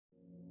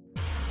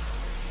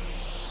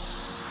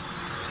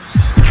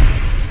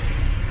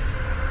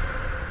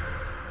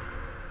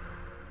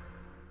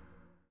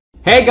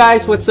Hey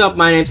guys, what's up?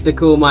 My name's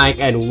Dacoolmike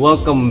and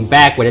welcome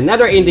back with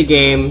another indie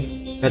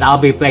game that I'll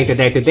be playing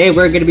today. Today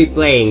we're gonna be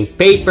playing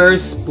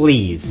Papers,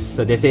 Please.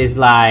 So this is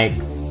like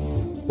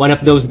one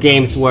of those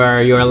games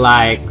where you're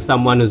like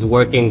someone who's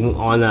working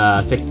on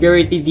a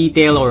security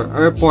detail or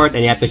airport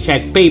and you have to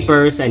check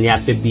papers and you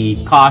have to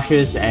be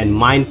cautious and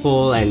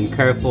mindful and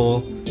careful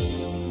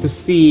to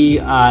see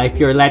if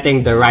you're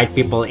letting the right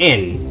people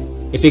in.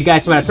 If you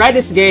guys want to try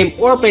this game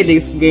or play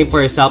this game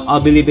for yourself, I'll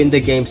be leaving the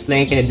game's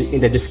link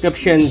in the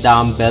description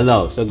down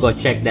below. So go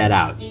check that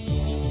out.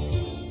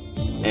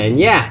 And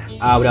yeah,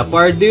 without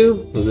further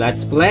ado,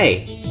 let's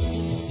play.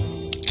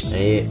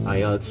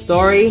 A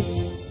story.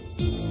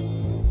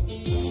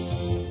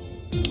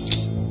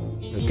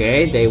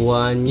 Okay, day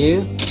 1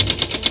 new.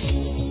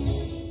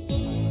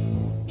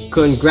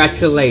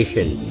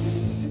 Congratulations.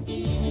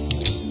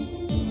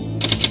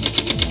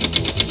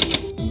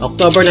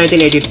 October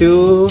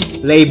 1982,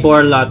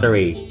 Labor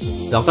Lottery.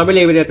 The October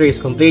Labor Lottery is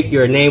complete,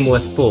 your name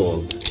was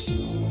pulled.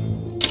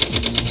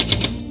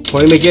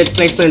 For immediate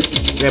placement,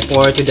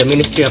 report to the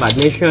Ministry of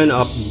Admission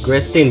of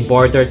Grestin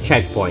Border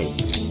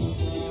Checkpoint.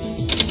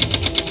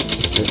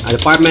 An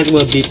apartment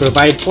will be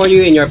provided for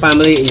you and your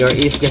family in your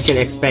East Grestin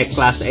Expect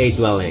Class A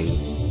dwelling.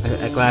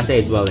 A Class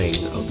A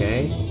dwelling,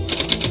 okay?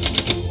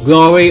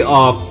 Glory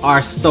of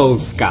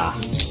Arstotzka.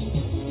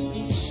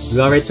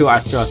 Glory to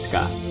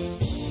Arstotzka.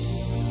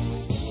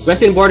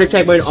 Grestin Border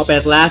Checkpoint open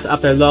at last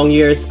after long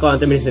years.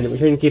 Contamination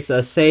mission keeps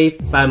us safe.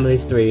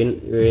 Families to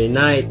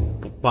reunite.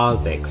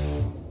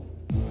 Politics.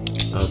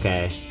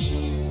 Okay.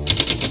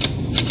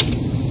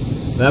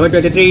 November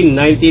 23,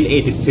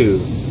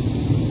 1982.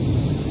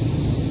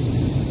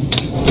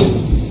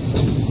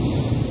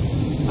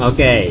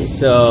 Okay,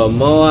 so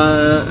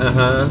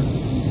MOA,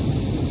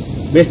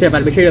 Mr.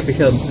 Admission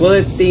Official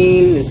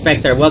Bulletin.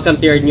 Inspector, welcome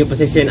to your new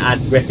position at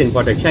Grestin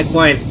Border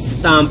Checkpoint.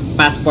 Stamp,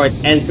 passport,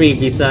 entry,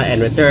 visa,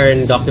 and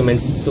return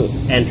documents to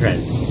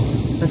entrance.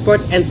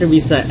 Passport, entry,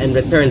 visa, and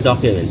return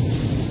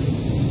documents.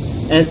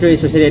 Entry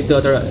is restricted to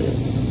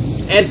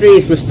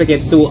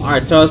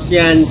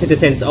Artsosian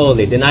citizens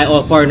only. Deny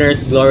all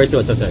foreigners. Glory to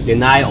Artsosian.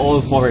 Deny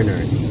all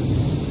foreigners.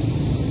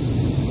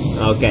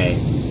 Okay.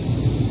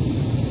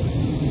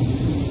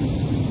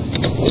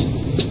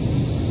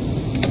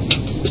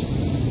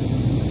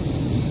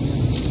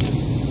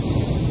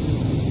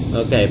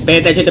 Okay, pay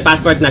attention to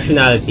passport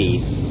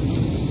nationality.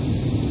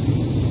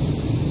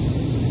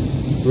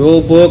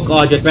 Rulebook,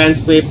 audio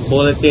transcript,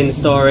 bulletin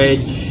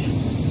storage.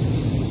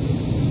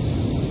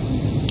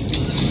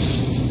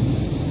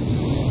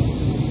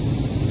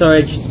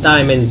 Storage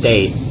time and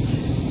date.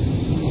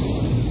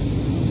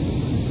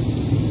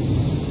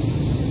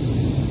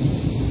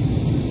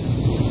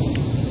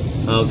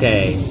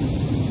 Okay.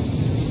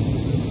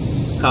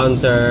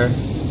 Counter.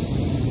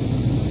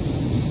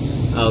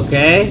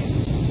 Okay.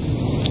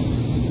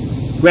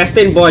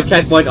 Grestin Board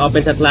Checkpoint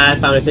opens at last.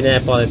 Founders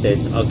in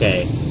politics.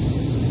 Okay.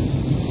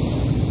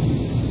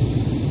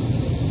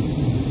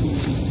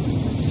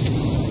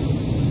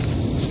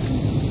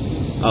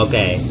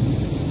 Okay.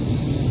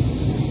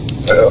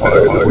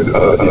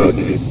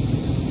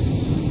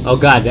 Oh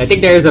god, I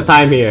think there is a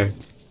time here.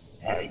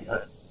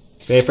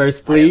 Papers,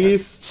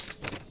 please.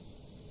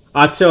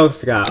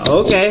 Artsovska.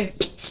 Okay.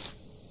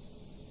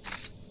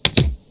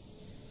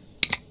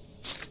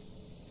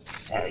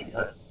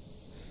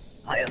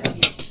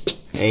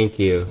 Thank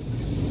you.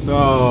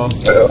 So...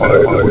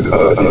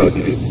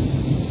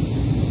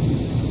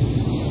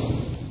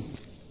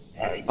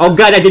 Oh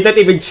god, I did not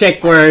even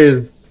check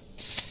for...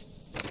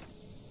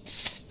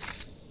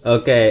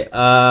 Okay,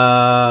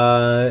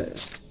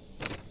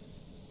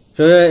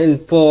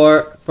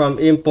 from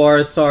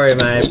import, sorry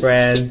my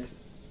friend.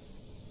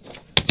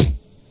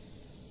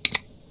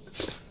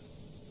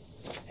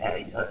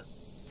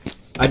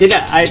 I think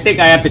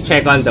I have to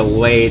check on the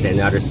weight and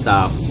other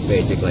stuff,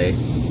 basically.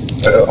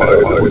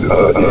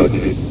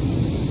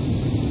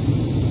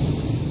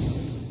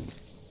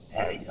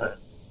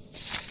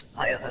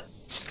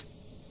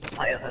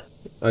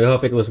 I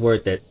hope it was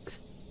worth it.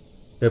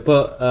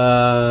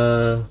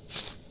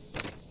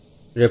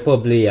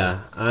 Republia.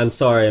 I'm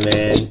sorry,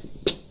 man.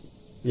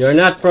 You're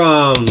not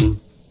from...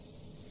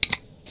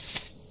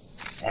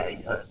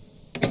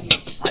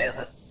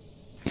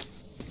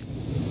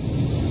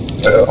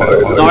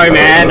 Sorry,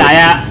 man.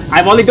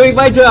 I'm only doing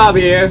my job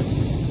here.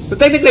 So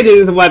technically,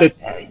 this is what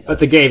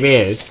the game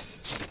is.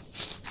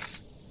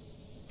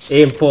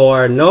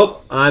 Import.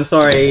 Nope. I'm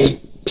sorry.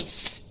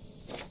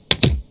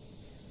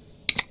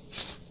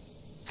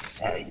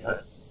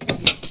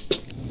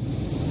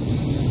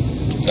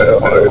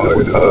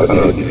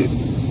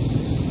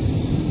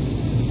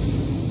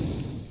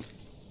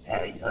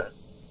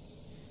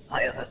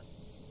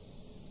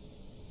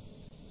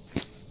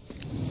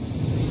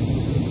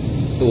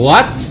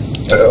 What?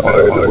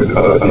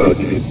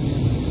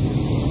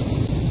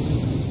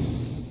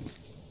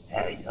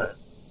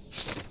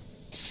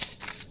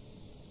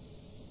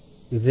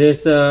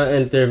 Zitsa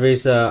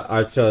Intervisa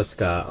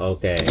Archoska.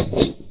 Okay.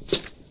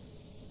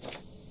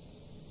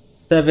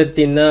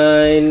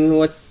 79.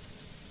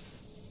 What's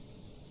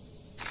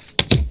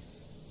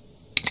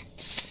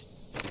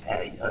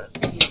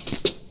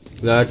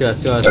Go to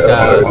Osaka.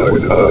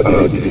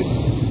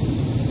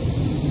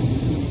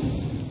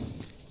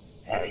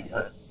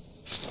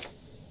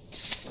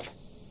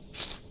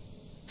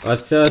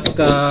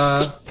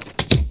 Osaka.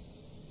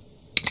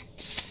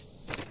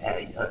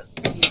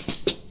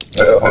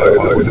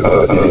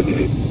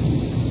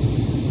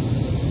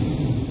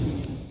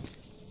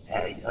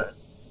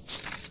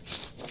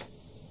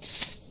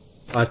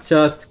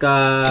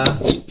 Osaka.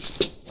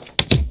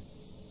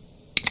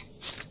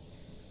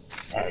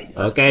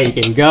 Okay, you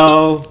can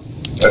go.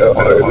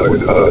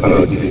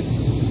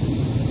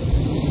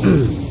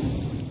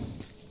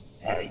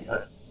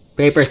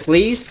 Papers,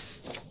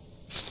 please.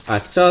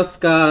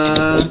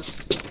 Osaka.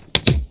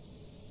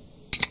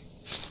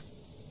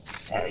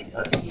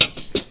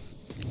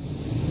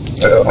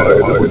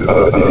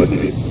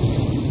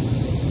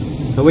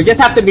 So we just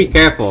have to be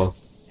careful.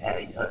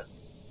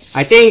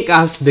 I think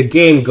as the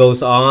game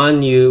goes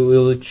on, you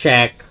will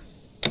check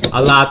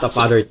a lot of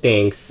other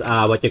things.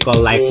 What you call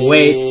like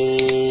weight.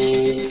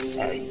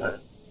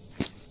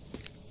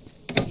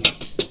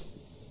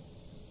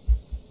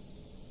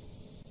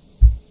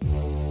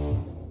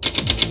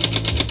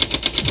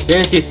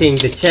 Just using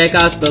the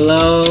checkouts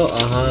below.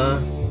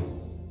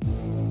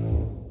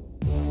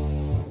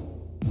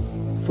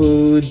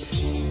 Food.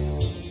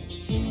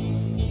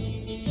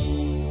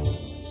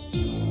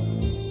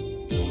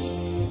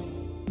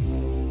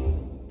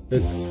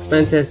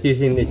 Expenses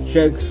using the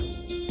check.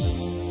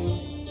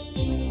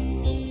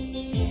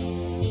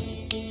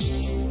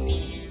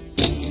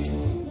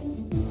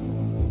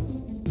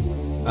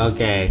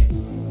 Okay.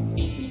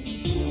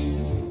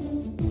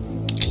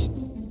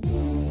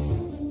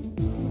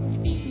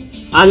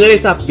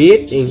 Analysts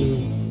upbeat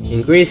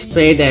increased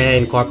trade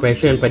and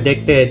cooperation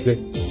predicted.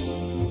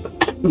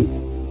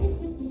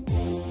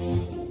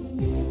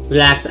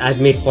 Relax,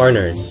 admit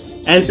foreigners.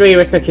 Entry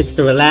restrictions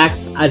to relax,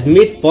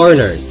 admit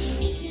foreigners.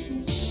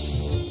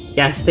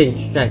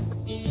 Casting check.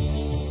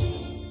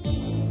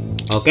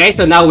 Okay,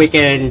 so now we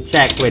can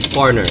check with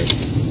foreigners.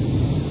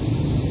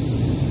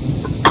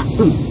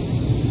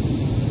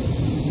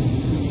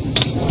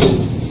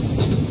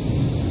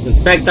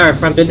 Inspector,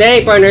 from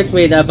today, foreigners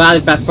with a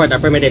valid passport are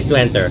permitted to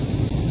enter.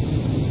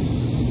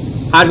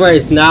 Hardware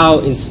is now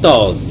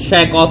installed.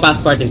 Check all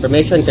passport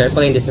information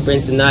carefully and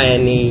disciplines deny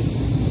any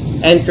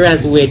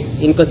entrant with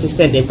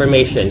inconsistent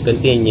information.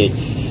 Continued.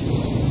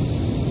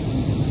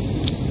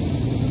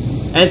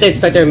 Enter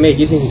inspector made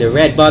using the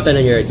red button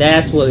on your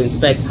desk will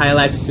inspect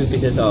highlights 2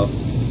 pieces of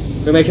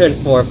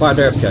information for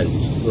further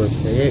options.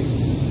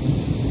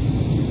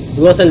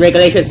 Rules and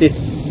regulations. This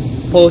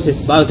post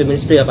is bound to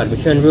Ministry of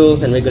Admission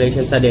rules and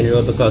regulations study and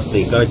rule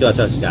closely. Go to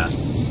Osaka.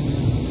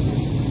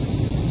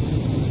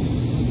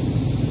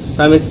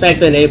 From inspect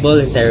to enable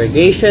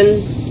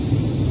interrogation.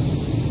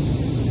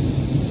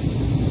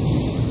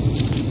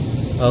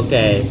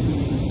 Okay.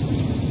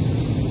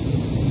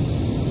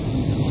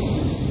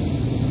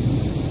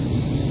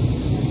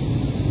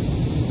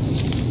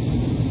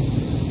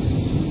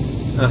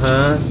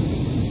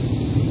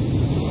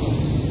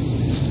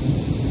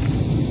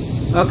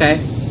 Okay.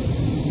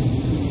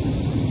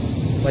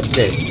 What's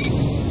this?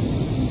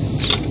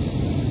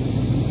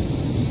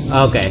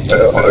 Okay.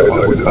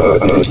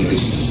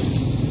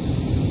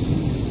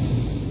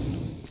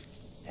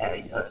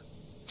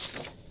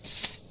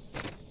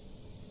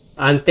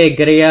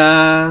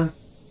 Antegria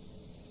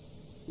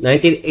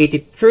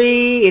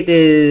 1983. It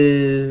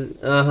is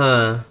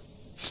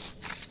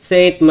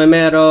Saint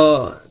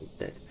Mamero.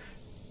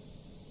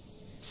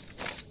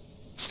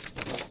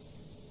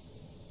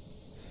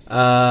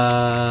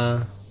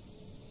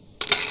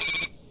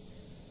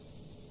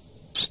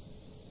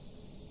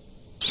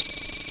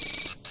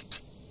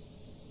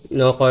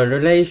 No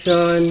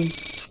correlation.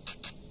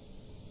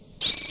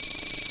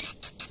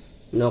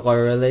 No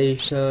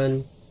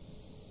correlation.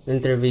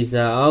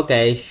 Intervisa.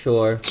 Okay,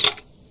 sure.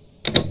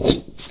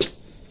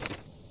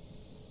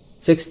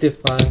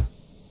 65.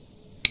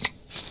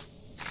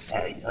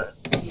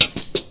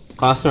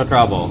 Cause no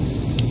trouble.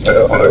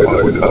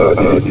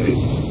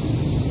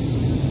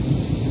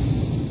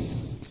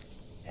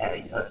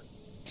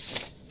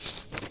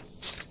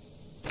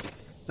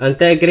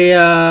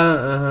 Antegria,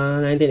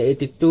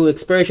 1982.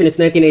 Expiration is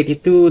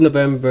 1982,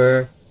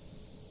 November.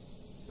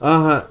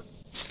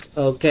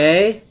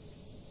 Okay.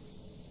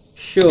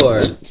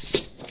 Sure.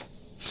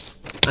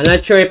 I'm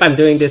not sure if I'm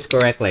doing this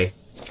correctly.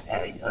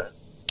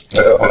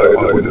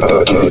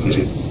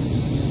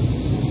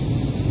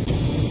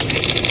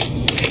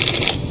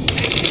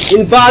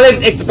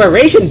 Invalid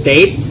expiration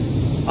date?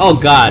 Oh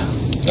god.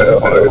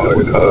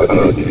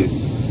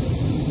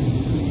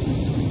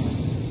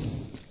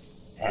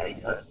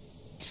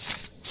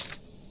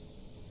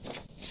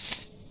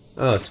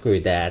 Oh, screw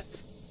that.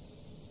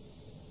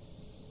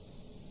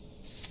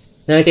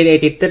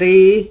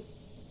 1983.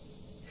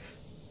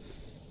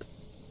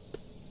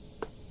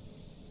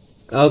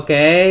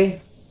 Okay.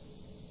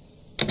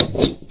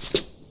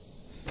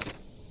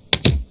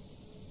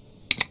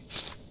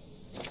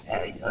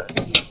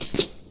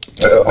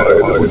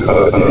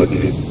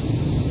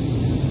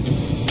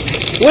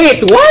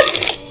 Wait, what?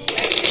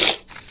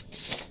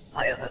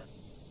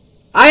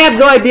 have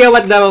no idea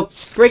what the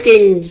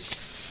freaking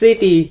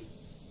city.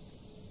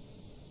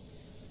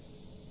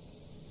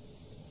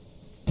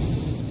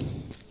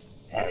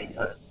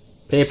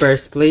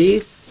 Papers,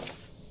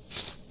 please.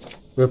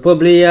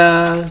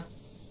 Republia.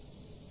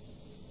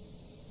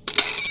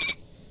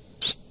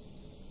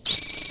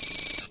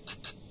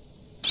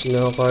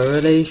 No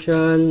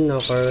correlation, no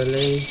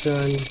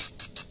correlation.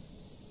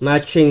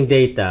 Matching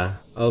data.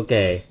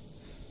 Okay.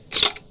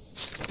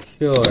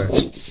 Sure.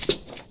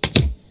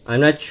 I'm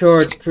not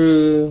sure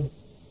through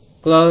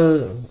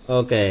close.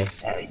 Okay.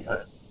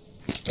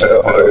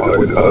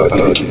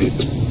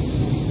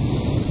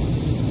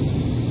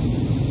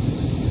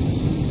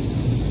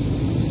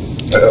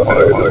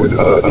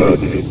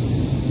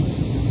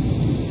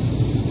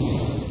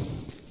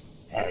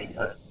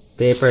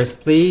 Papers,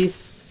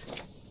 please.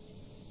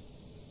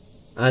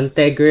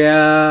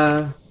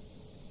 Antegria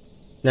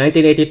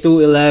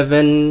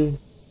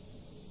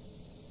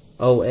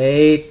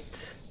 1982-11-08.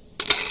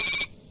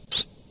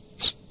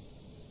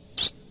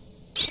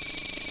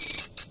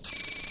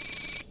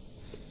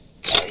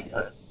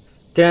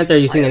 Can enter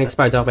using an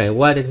expired document.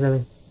 What is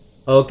that?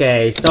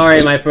 Okay,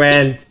 sorry my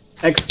friend.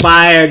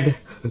 Expired.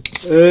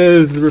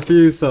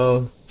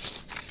 Refusal.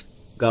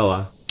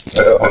 Go.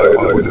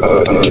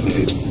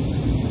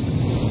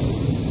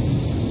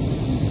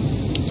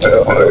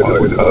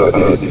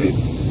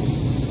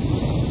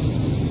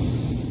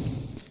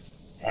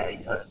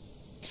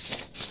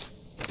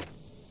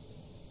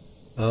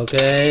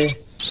 Okay.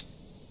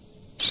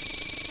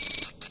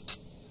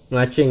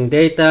 Matching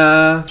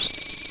data.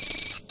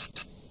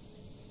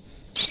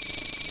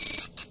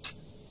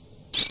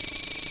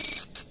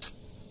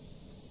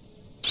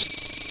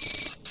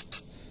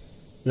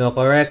 No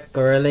correct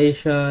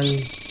correlation.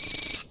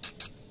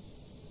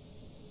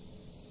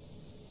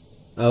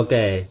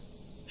 Okay.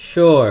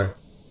 Sure.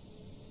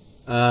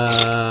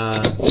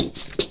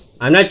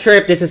 I'm not sure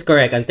if this is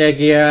correct.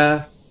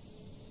 Antegia.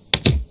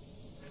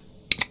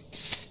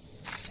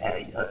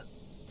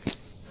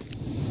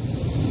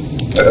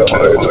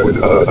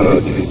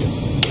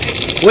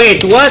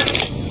 Wait, what?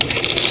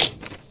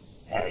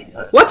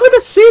 What's with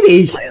the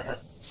city?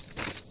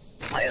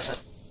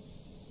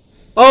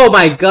 Oh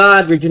my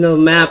god, regional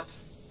map.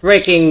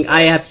 Freaking,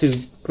 I have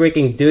to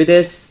freaking do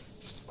this.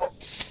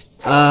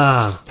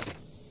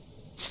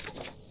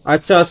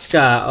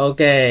 Artsoska,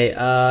 okay,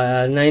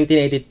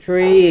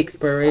 1983,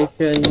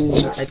 expiration,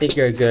 I think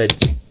you're good.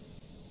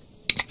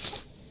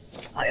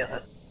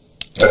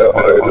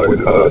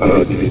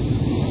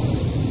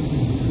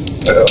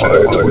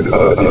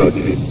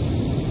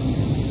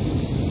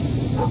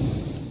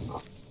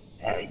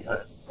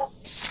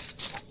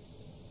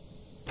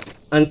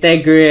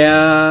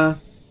 Antegria,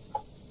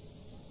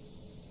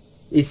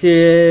 is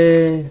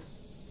it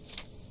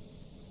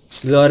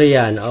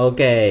Glorian,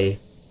 okay,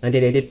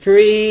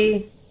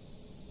 1983.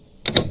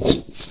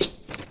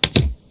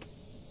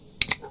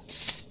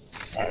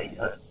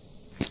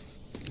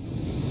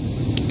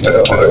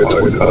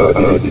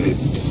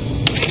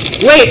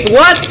 Wait,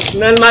 what?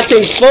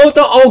 Non-matching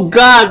photo? Oh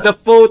god, the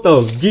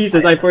photo!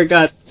 Jesus, I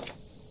forgot.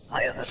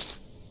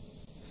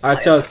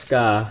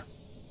 Archovska.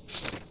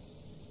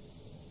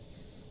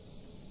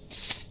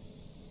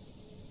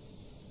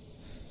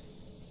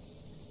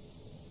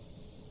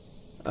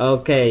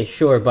 Okay,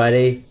 sure,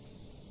 buddy.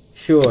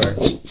 Sure.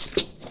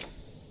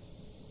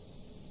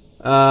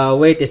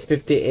 Weight is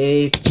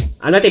 58.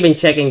 I'm not even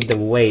checking the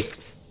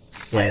weight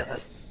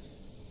yet.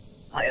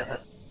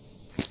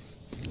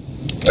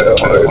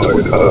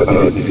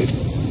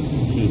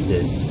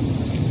 Jesus.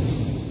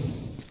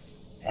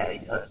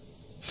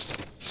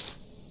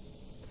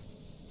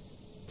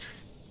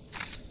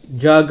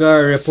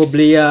 Jogger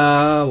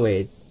Republia.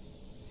 Wait.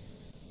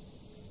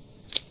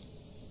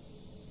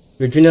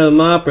 Regional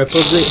map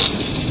Republic.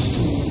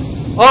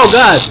 Oh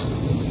god!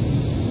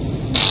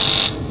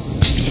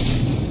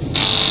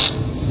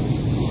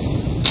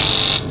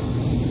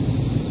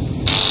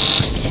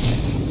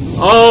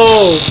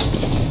 Oh!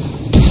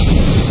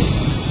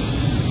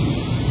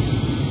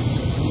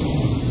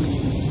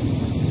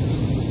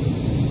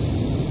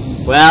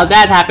 Well,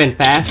 that happened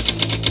fast.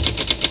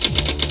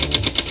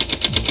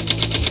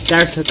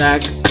 Stars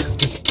attack.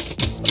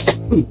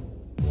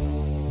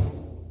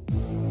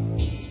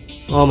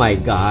 Oh my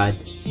god.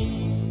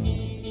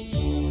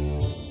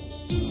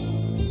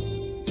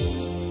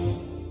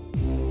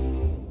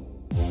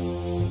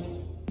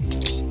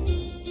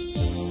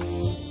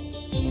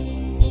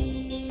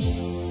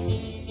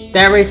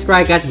 Terrorist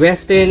strike at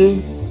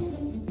Westin.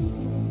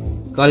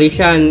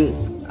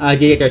 Coalition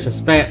agitator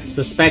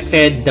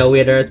suspected the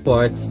Wither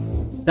Sports.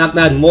 Top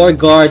down, more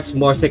guards,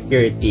 more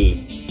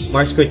security.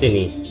 More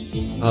scrutiny.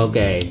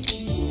 Okay.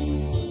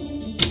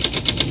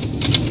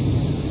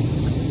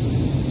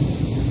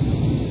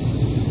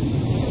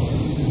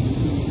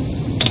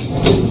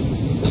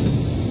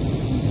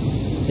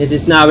 It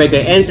is now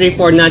regulated. Entry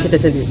for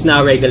non-citizens is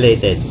now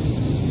regulated.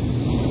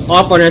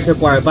 All foreigners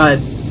require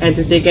valid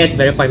entry ticket,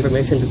 verify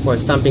information before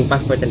stamping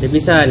passport entry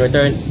visa, and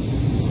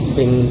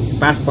returning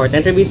passport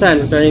entry visa,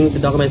 and returning the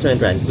documents to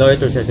entrance. Glory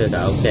to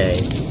Sesota.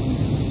 Okay.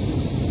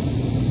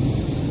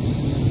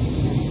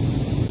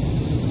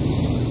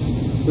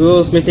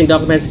 Rules missing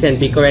documents can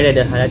be corrected.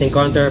 Highlighting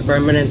counter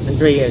permanent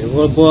entry in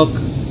rulebook.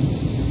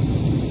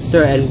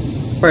 Sure, and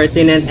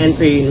pertinent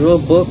entry in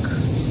rulebook.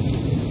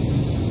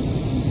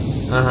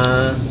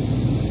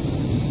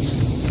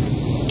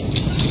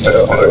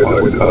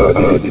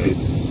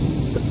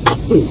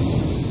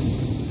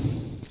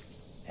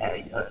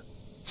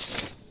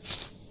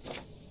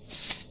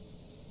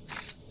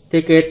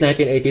 Ticket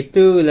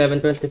 1982,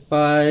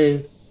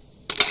 1125.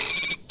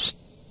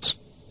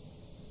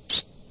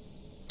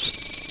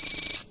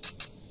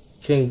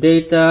 String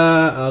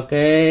data,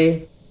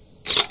 okay.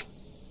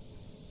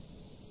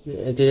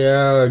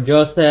 There,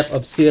 Joseph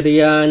of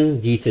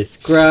Syrian, Jesus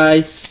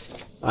Christ.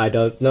 I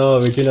don't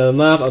know, original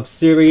map of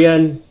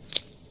Syrian.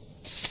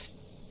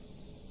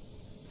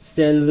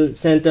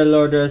 Center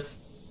Loaders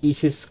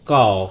issue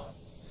skull.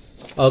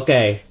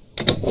 Okay.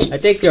 I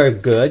think you're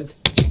good.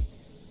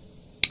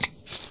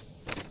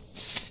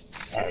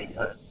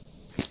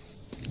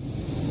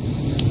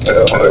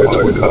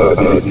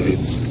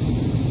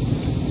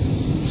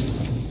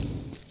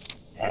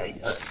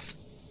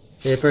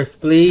 Papers,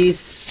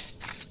 please.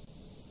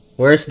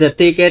 Where's the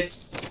ticket?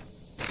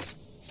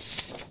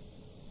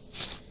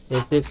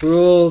 Basic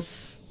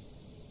rules.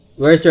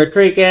 Where's your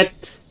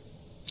ticket?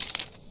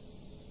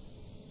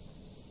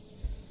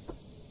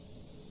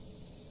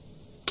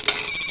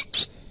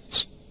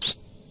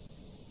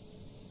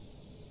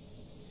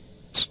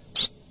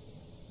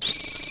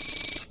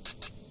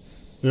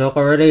 No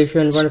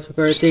correlation. What is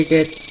your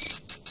ticket?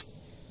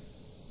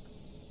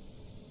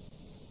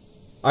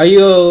 Are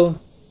you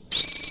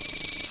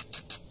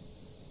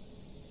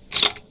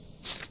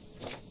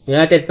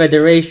United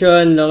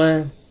Federation?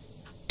 No.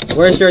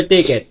 Where's your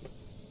ticket?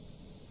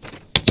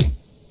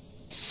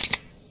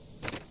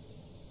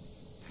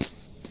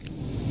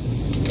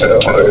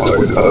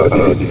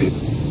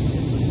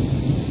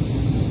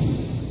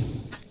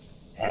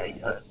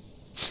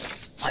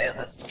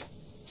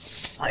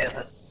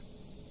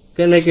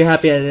 Can make you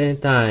happy at any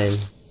time.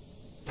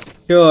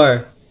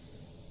 Sure.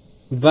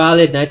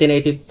 Valid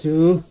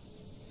 1982.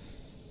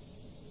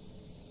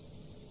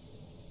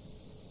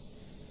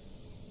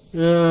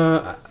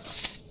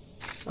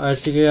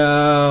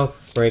 Artigia,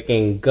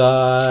 freaking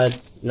god,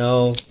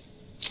 no.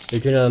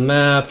 Regional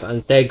map,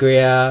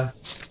 Antegria.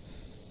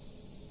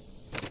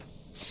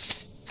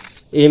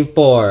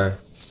 Impor.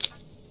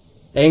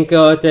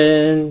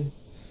 Enkoten.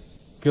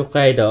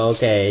 Chukaido,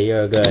 okay,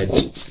 you're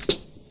good.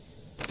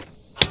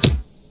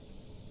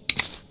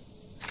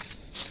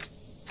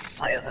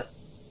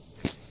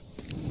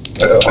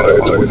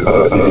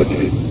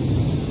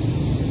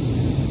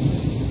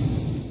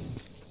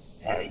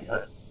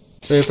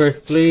 Papers,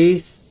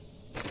 please.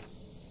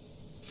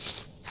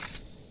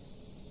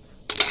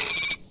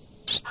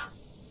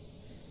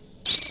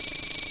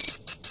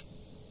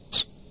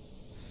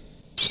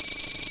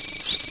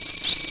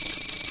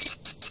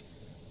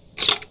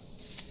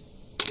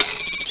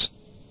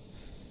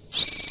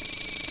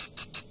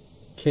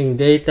 String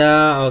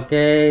data,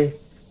 okay.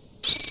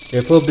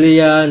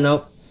 Republia,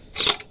 nope.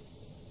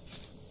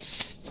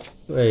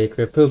 Wait,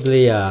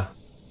 Republia.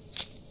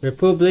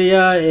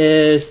 Republia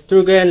is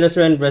Trugan,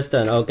 Lutheran,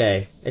 Preston.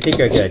 Okay, I think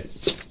you're good.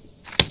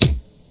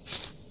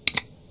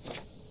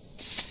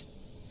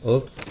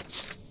 Oops.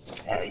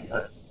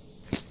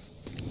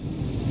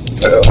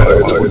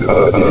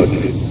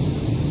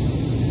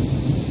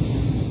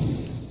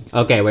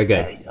 Okay, we're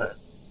good.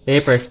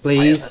 Papers,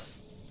 please.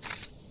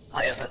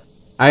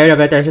 Iron of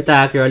Veterans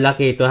Attack, you're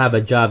lucky to have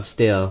a job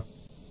still.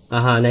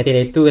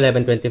 1982,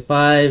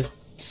 1125.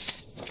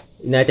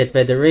 United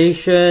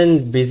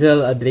Federation,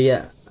 Bizel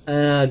Adria,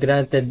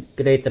 granted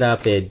Great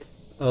Rapid.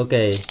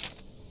 Okay.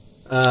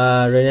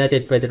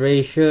 United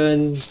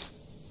Federation,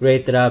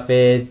 Great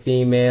Rapid,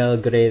 female,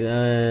 great,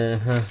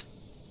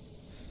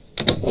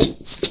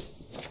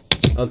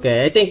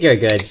 Okay, I think you're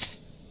good.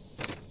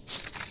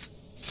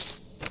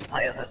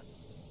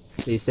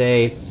 Be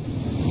safe.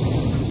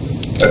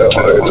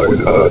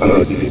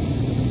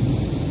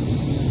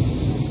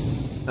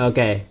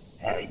 Okay.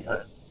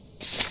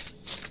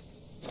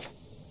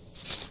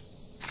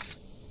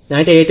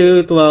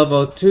 1982,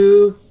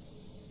 1202.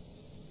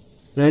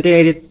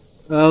 1980.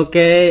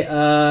 Okay.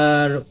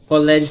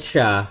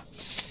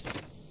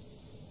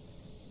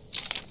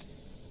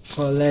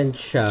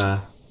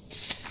 Colensha.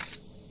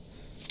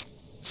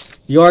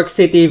 York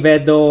City,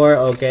 Vedor.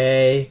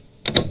 Okay.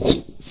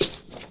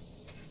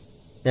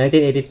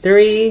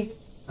 1983.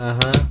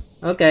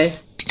 Okay.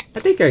 I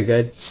think you're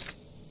good.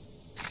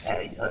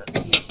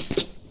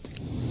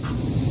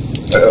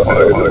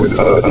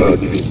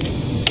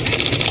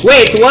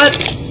 Wait, what?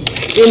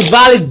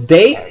 Invalid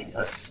date?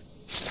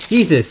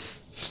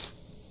 Jesus.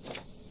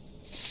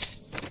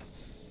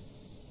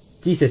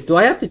 Jesus, do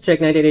I have to check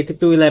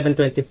 1982,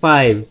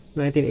 1125?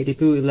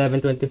 1982,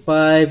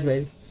 1125.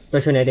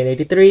 Version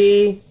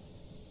 1983.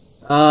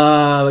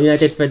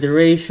 United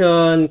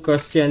Federation,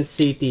 Christian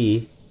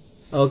City.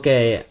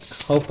 Okay,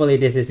 hopefully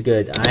this is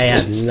good. I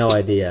have no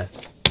idea.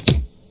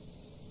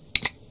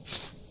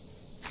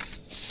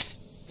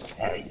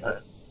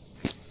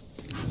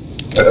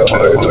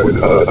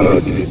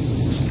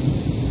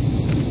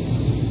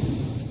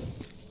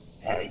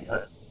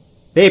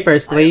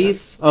 Papers,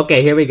 please.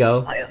 Okay, here we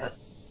go.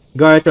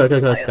 Go to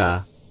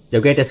Tosca,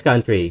 the greatest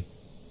country.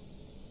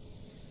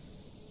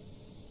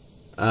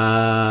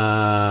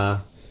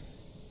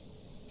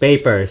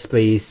 Papers,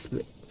 please.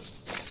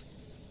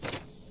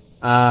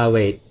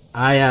 Wait.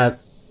 I have...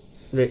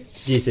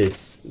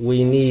 Jesus.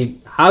 We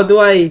need... How do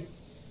I...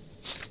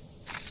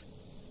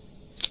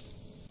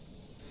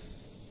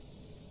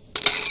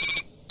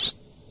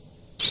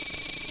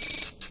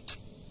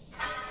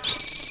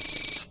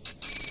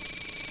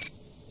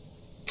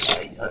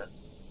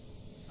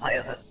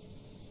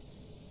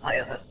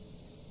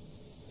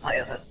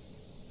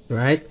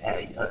 Right?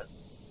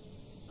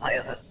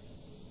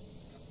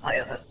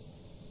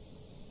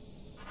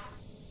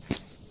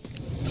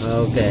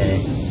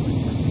 Okay.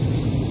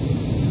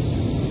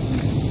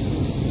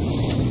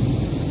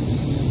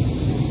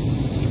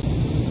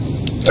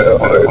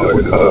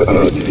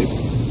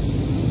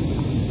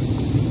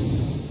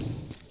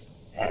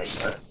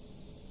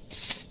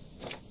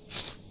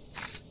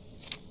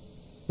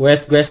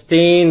 West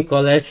Gwestin,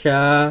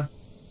 Kolesha.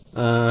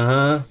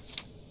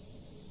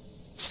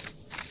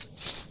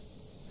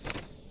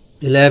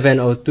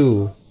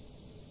 1102.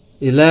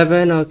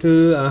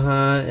 1102,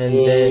 and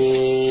then...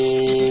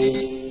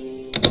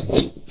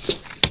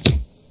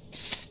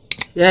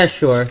 Yeah,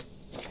 sure.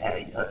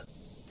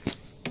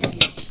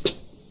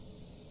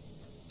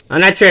 I'm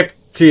not sure if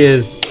she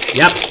is...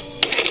 Yep.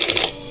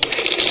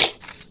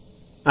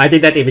 I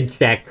did not even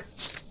check.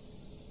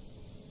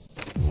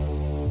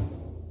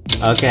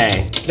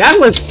 Okay. That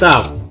was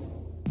tough.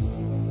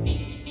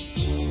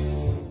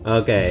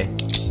 Okay.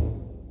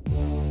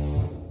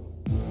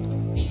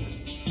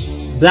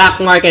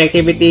 Black market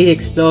activity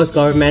explodes,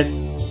 government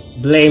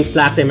blames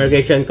lax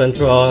immigration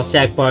control,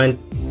 checkpoint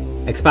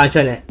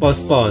expansion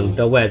postponed,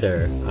 the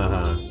weather.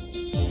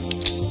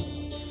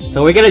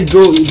 So we're gonna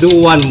do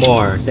one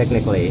more,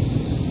 technically.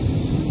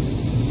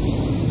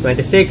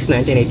 26,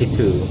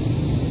 1982.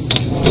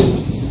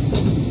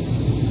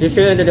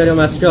 People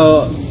must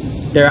show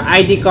their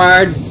ID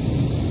card.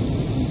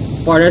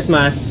 Foreigners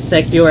must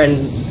secure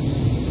and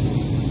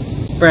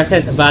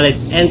present a valid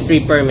entry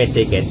permit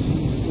ticket.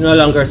 No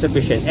longer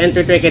sufficient.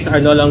 Entry tickets are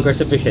no longer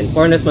sufficient.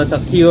 Foreigners must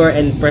secure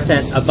and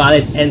present a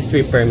valid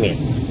entry permit.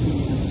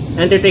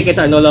 Entry tickets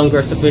are no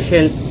longer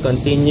sufficient.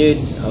 Continued.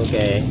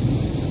 Okay.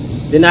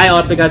 Deny all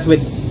applicants with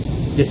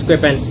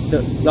discrepant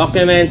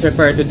documents.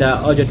 Refer to the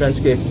audio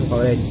transcript.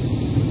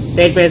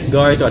 Statements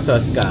go to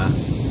Tosca.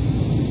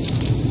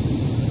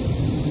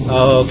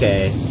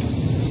 Okay.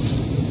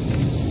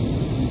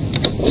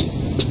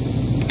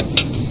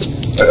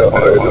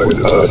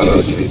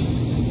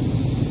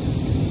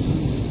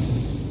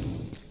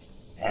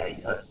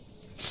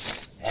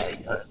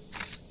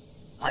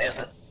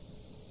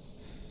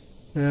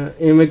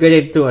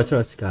 Immigrated to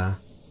Atroska.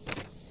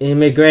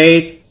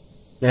 Immigrate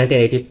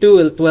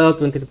 1982,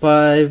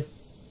 1225.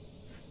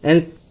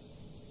 And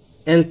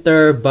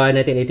enter by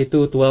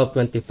 1982,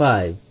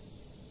 1225.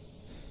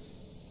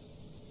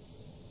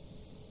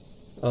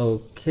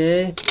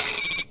 Okay.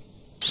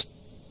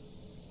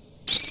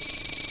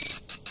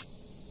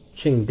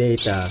 Ching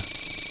data.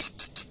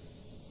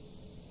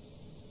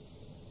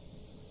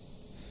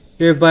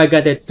 Hereby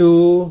got it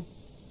to...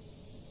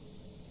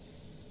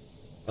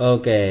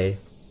 Okay.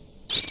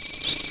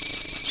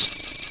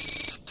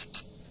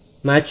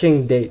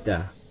 Matching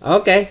data.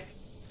 Okay.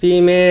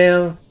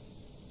 Female.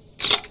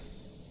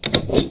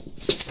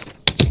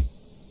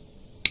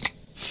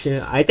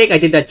 I think I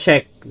did that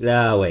check.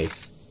 Wait.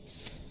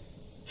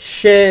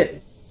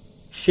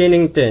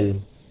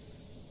 Shinington.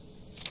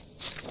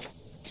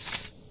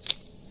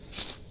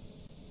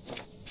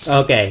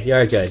 Okay,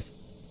 you're good.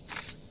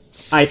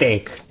 I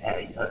think.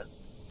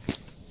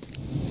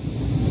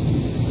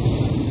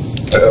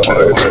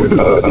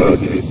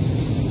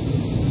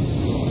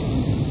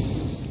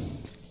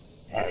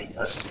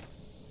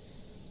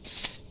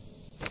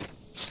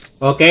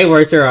 Okay,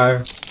 where's your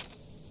R?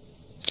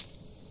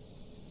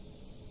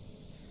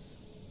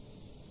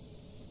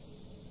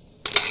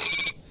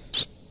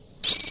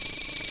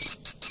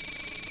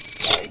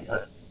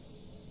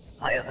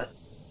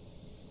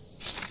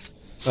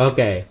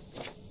 Okay.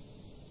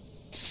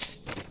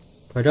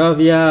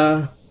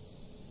 Cordovia.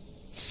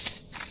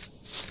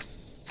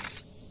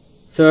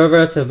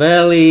 Server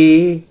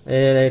Savelli.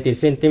 80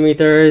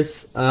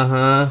 centimeters.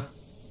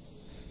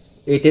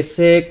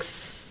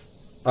 86.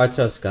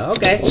 Artsoska.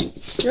 Okay.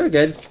 You're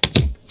good.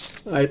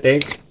 I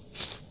think.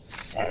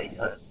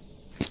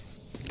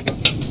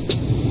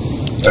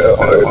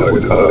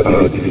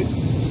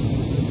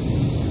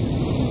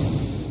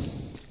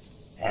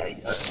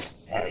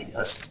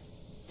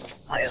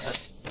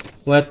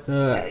 What?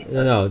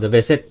 No, the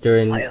visit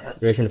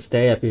duration of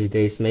stay, a few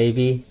days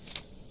maybe.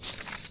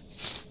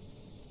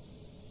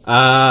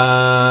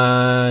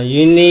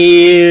 You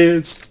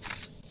need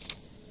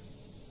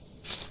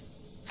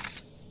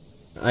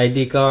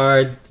ID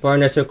card.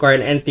 Foreigners require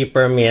an entry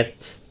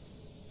permit.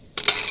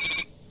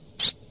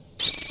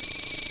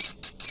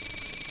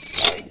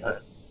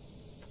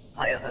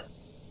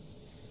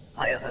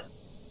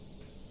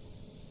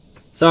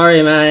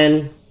 Sorry,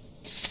 man.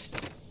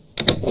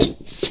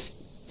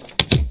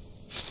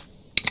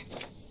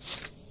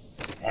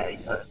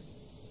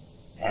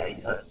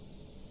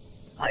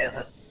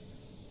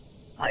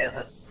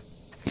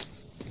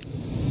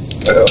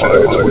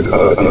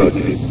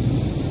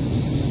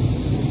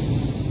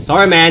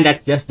 Sorry man,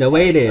 that's just the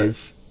way it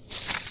is.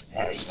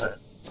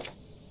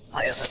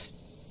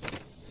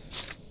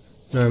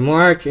 No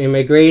March,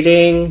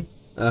 immigrating.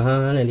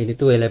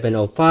 92,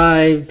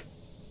 1105.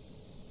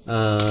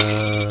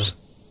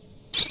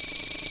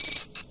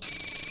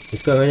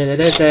 Discovering the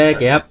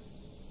detect, yep.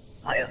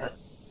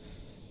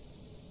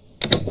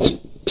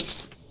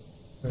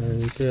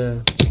 And,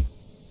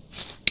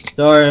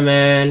 sorry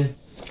man.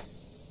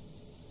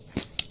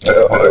 We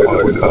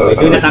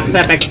do not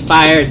accept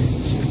expired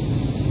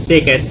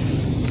tickets.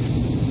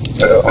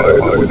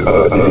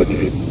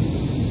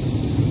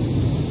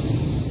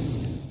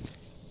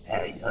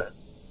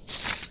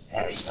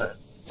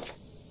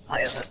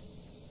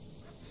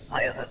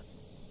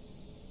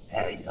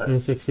 In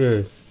 6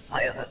 years.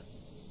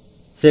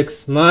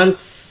 6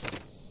 months.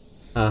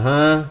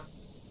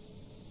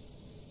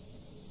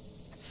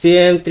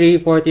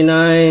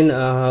 CM349.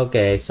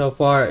 Okay, so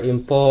far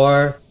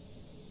import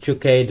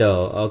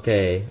Chukado.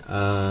 Okay.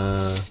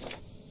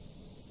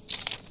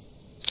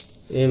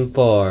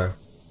 Import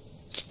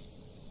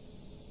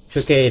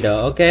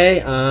Chukado.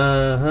 Okay.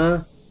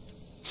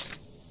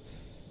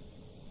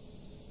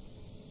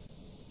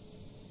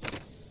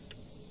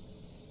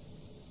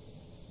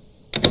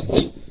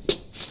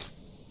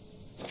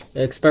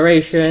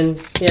 Expiration.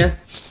 Yeah.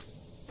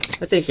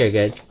 I think you're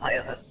good.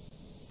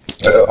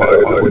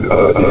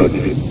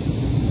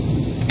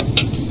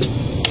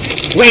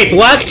 Wait,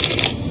 what?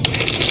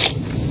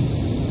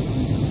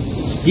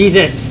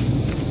 Jesus.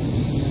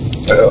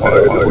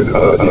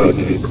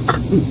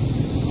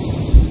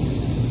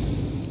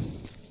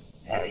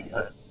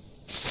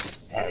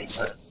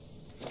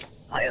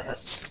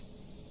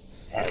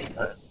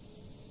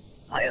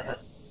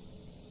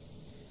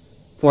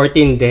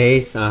 "14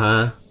 days,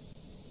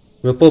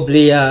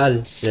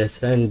 Republia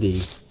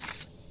Lesrendi.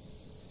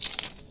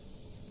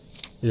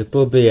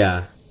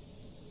 Republia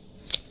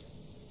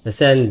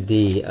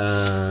Lesrendi,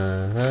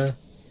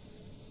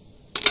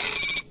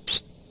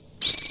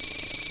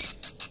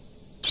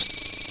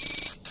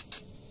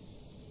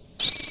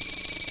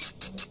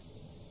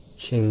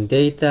 Ching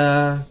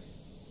data.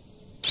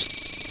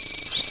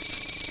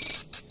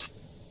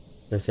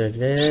 Research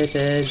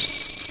related.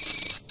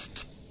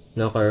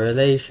 No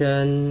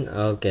correlation.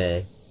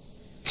 Okay.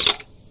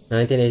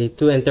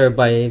 1982, enter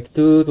by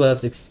 82, 12,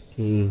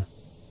 16.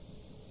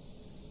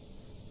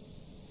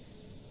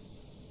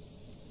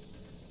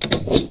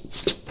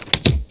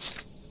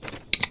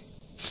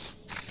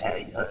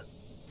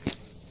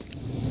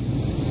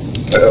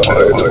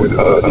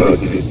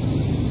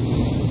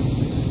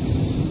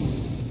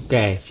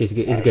 Okay,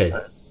 it's good.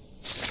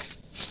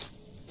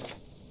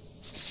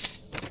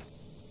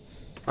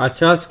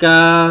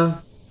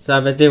 Archoska,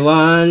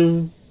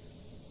 71,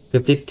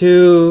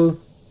 52,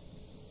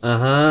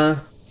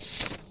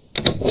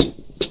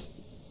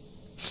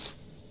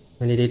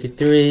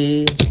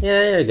 183,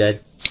 yeah, you're good.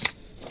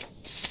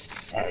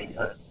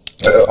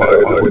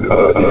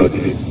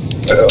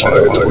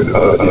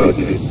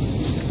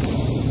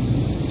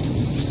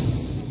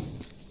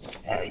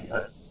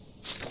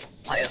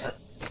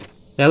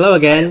 Hello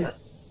again.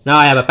 Now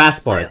I have a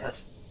passport.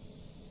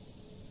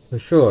 For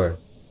sure.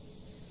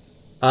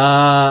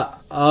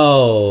 Oh,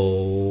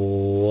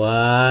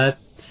 what?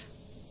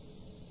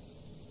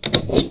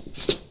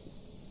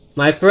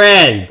 My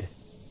friend!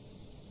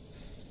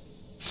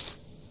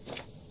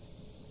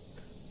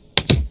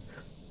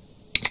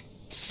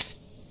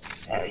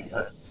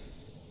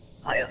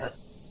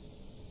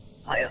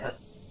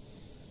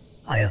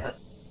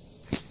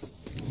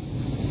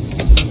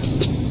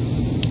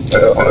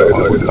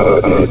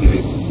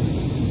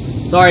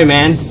 Sorry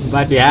man,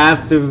 but we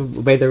have to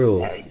obey the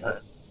rules.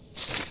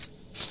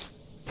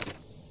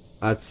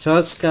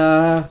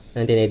 Atsoska,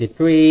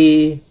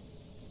 1983,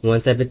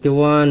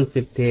 171,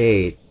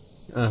 58.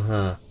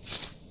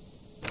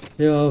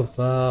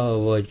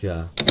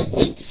 Yovawoja.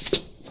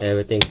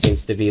 Everything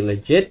seems to be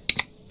legit.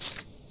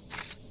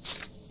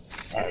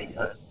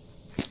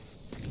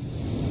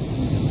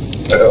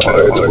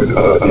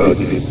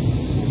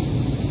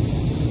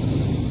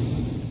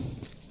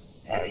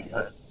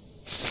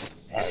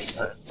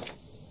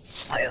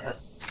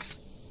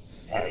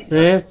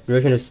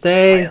 Duration to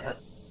stay.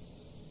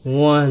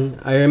 1.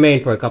 I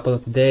remain for a couple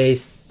of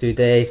days. 2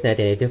 days.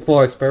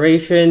 1984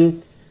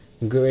 expiration.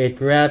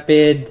 Great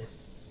Rapid.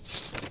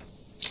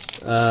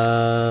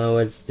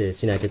 What's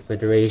this? United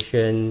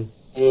Federation.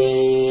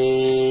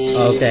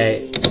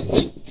 Okay.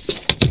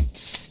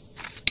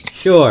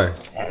 Sure.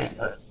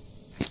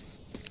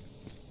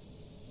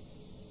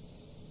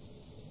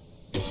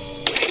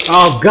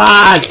 Oh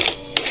God!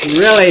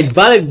 Really?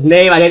 Valid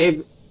name? I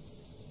didn't.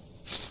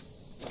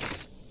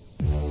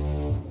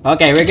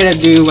 Okay, we're gonna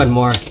do one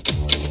more.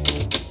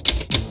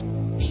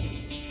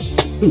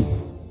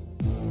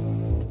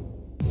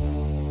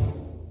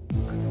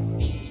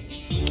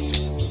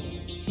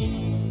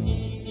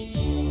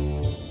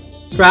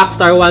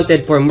 Tracks are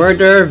wanted for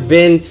murder.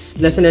 Vince,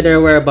 less than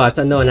their whereabouts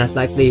unknown, has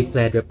likely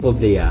fled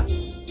Republia.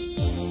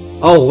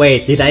 Oh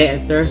wait, did I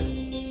enter?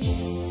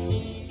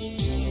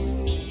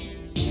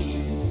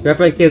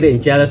 Reverend killed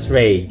in jealous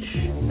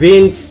rage.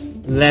 Vince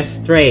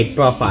Lestrade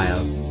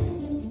profile.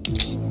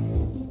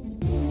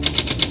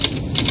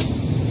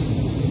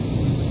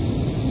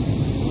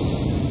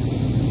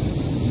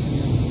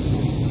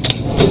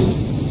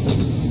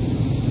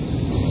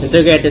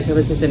 Interrogate the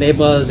services,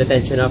 enable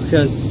detention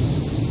options.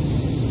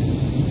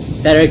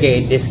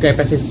 Interrogate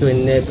discrepancies to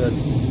enable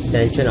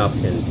detention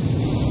options.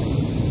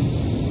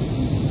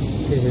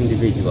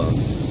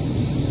 Individuals.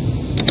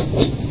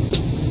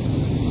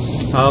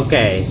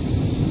 Okay.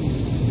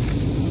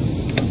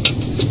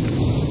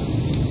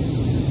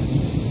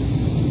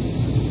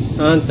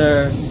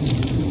 Hunter.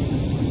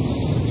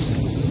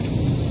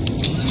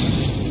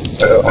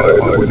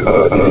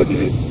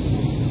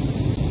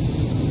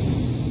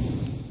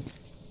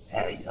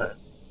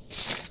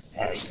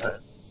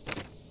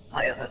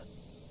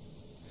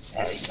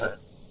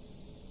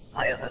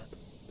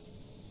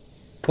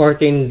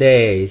 "14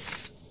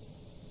 days.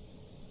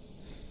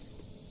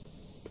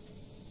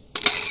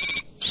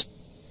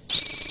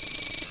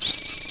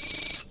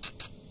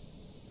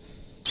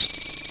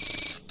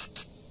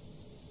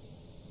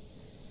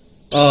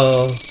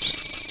 Oh.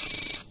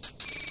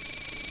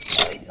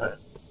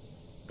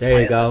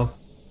 There you go.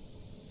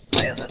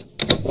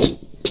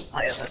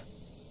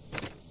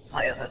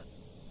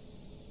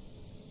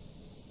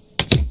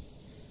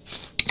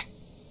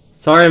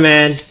 Sorry,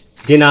 man.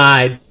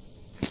 Denied.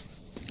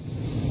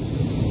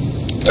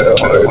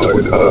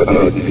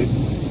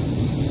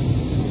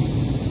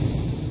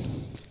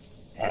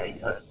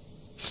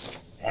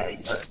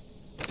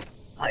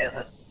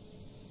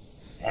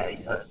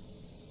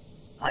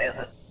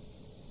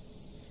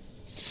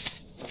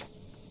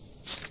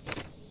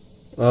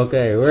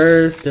 Okay,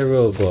 where's the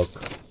rule book?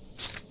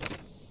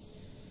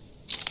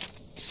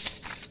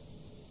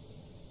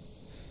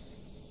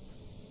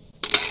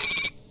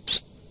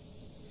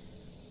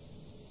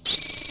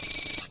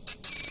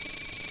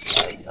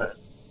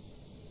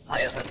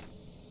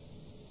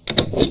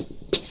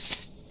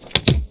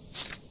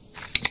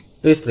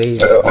 Please leave.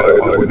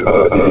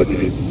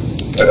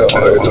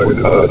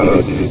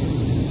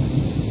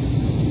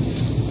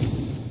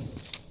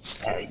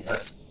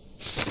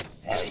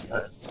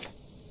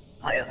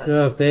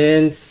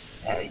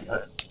 Vince.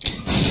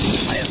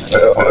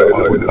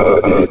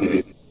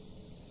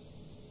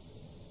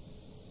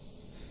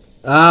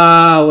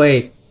 Ah,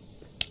 wait.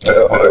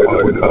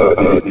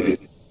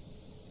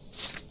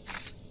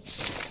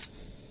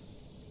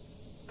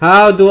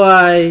 How do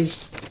I...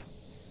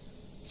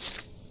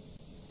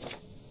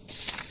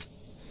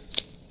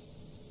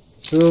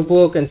 Rule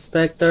book,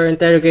 inspector,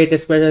 interrogate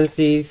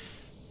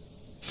discrepancies.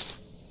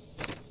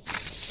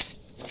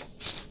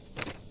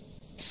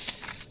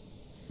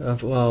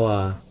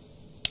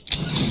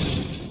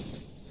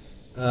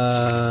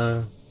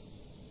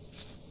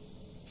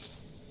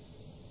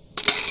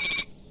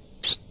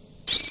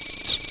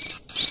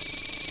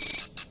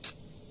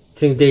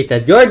 Think data.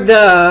 You're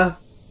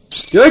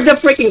the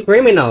freaking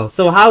criminal.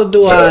 So how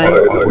do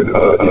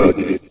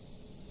I?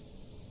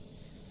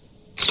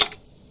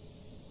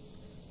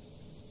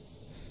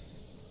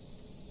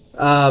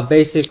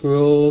 Basic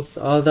rules.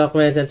 All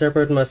documents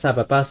interpreted must have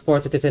a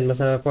passport. Citizen must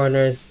have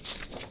foreigners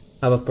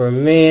have a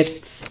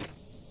permit.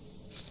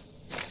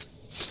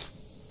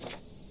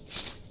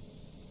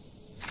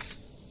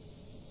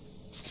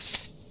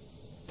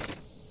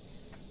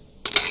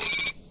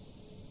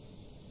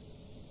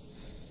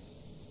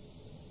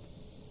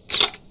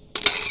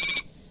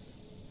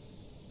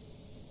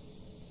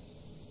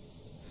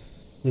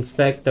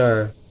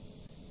 Inspector.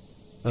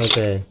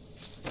 Okay.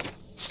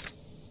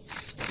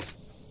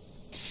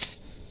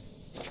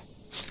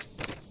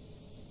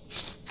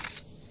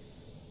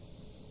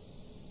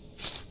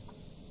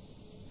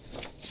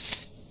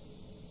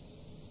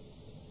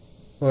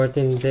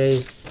 "14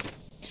 days.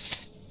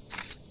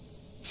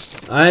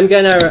 I'm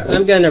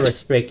gonna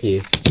restrict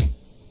you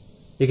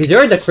because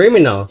you're the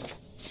criminal.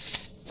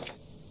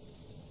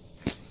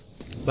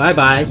 Bye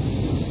bye.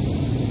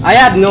 I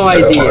have no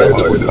idea.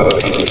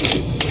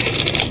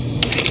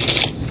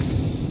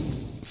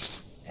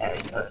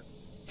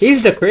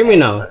 He's the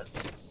criminal.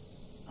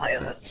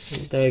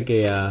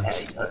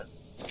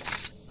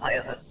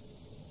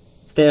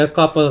 Stay a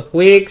couple of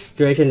weeks.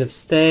 Duration of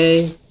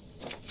stay.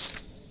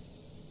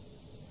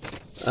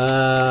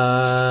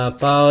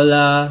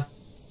 Paula,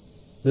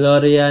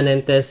 Gloria,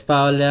 Nentes,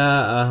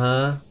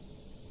 Paula,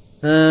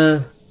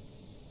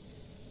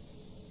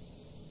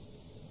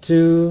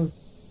 2.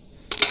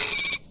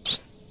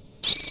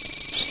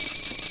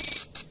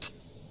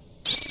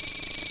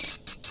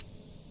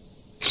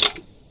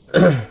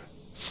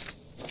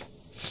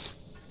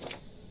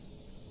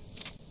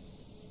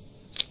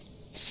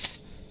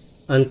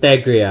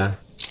 Antegria.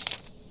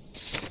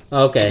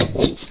 Okay.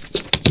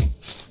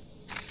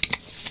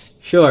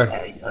 Sure.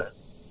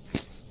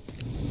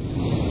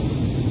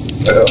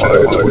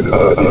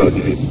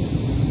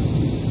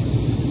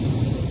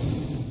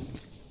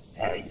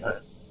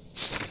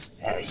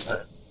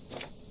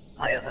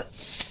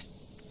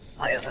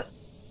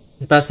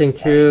 passing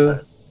through.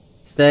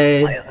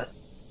 Stay.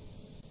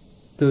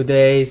 2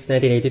 days,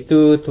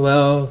 1982,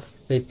 12,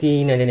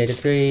 18,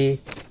 1983.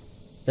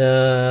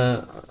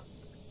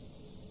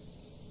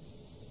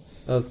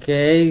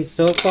 Okay,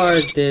 so far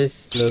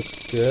this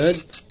looks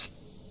good.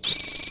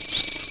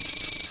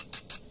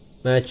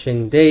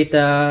 Matching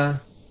data.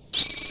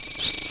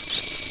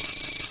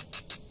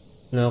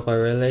 No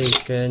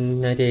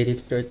correlation.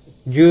 1983,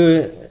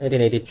 June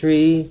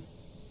 1983.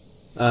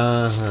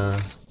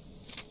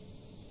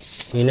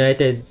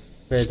 United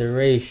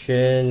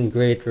Federation,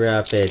 Great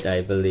Rapid,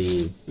 I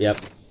believe.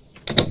 Yep.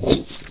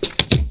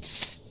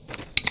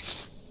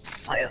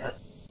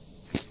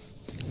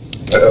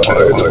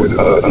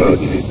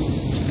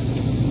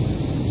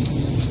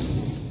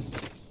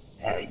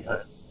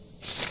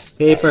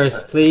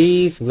 Papers,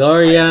 please.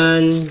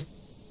 Glorian.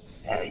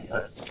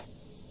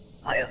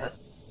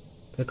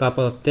 A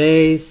couple of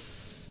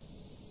days.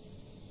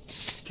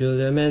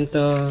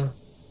 Juliamento.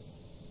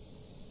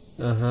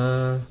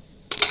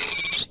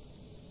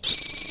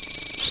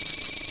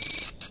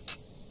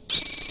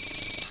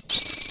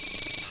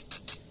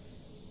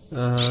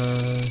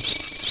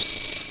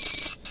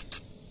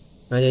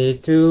 I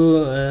need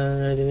 2,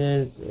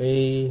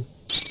 3.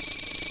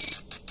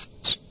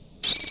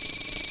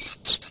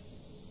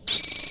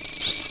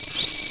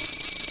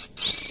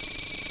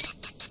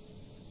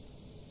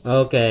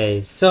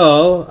 Okay,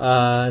 so,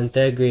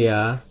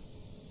 Integria.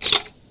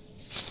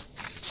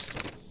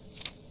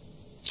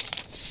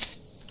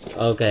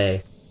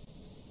 Okay.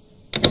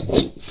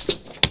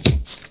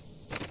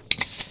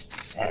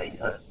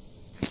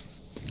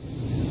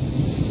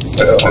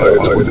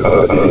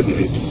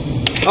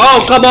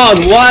 Oh, come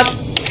on, what?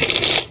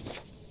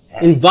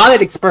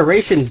 Invalid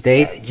expiration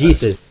date?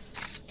 Jesus.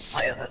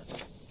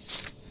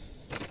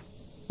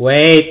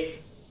 Wait.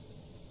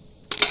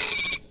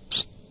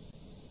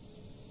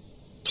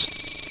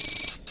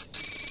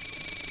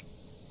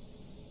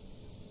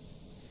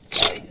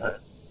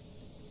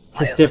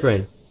 It's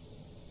different.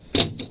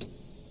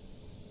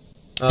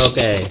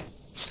 Okay.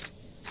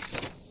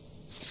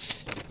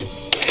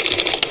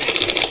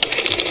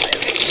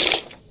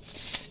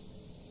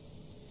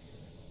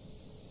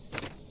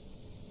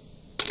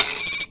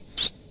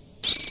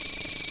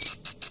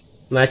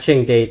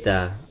 Matching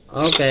data.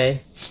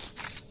 Okay.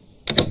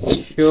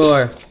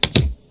 Sure.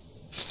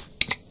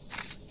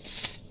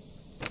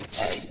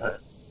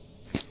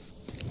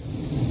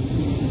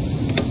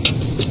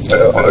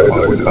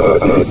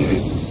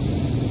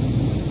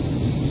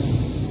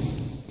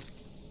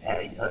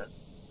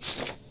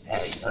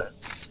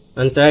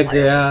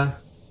 Antagra.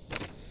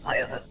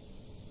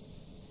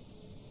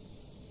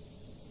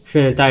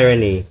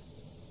 Tyranny.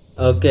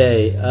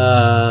 Okay,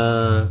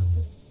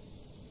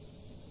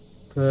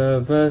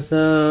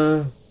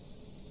 Professor.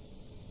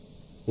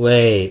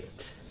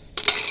 Wait.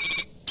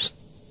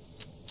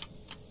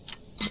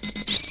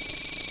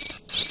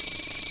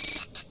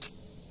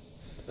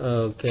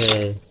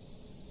 Okay.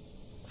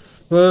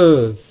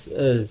 First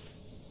is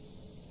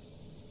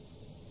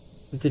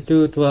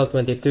 52, 12,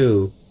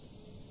 22.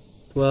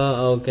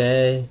 12,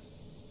 okay.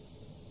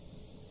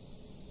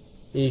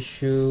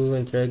 Issue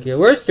and regular.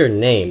 Where's your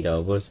name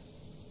though?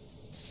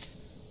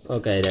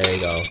 Okay, there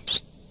you go.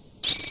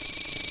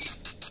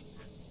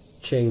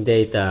 Ching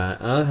data.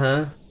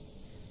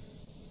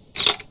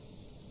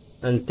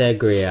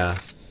 Integria.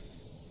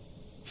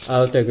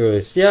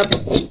 Autogrus. Yep.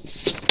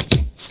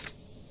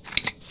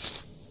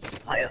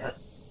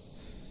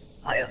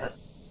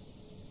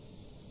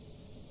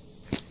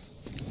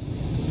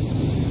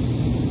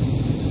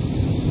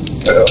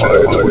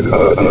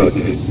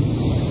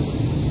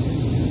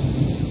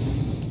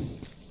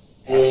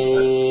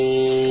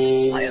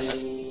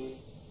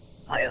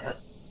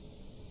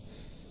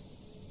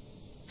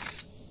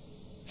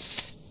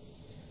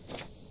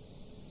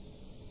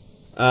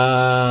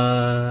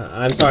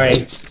 I'm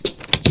sorry.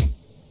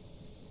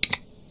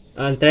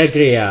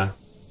 Integria.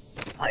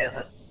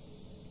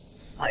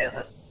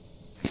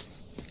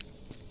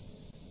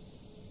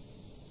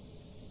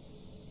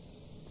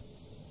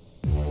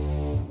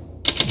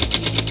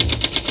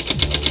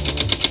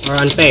 Or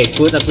unpaid.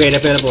 Food upgrade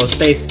available.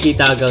 Space key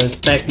toggle in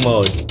spec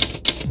mode.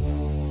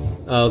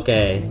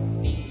 Okay.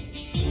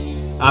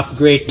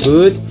 Upgrade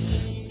goods.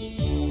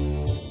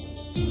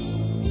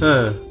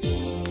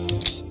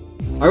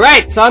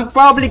 Alright, so I'm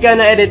probably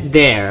gonna edit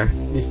there.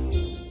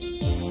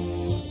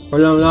 For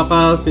long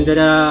locals,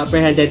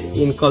 apprehended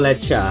in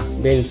Colentia.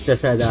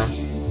 Vincent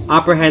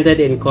apprehended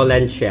in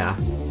Colentia.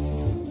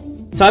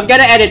 So I'm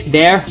gonna edit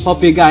there.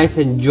 Hope you guys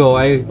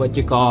enjoy what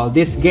you call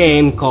this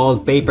game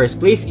called Papers,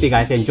 Please. If you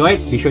guys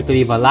enjoyed, be sure to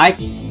leave a like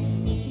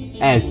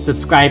and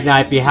subscribe now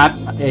if you have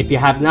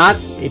not.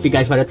 If you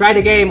guys want to try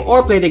the game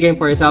or play the game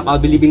for yourself, I'll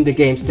be leaving the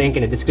game's link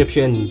in the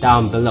description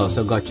down below,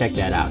 so go check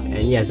that out.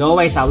 And yeah, as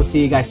always, I will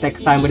see you guys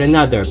next time with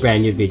another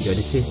brand new video.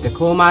 This is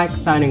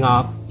Dacoolmike signing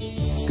off.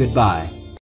 Goodbye.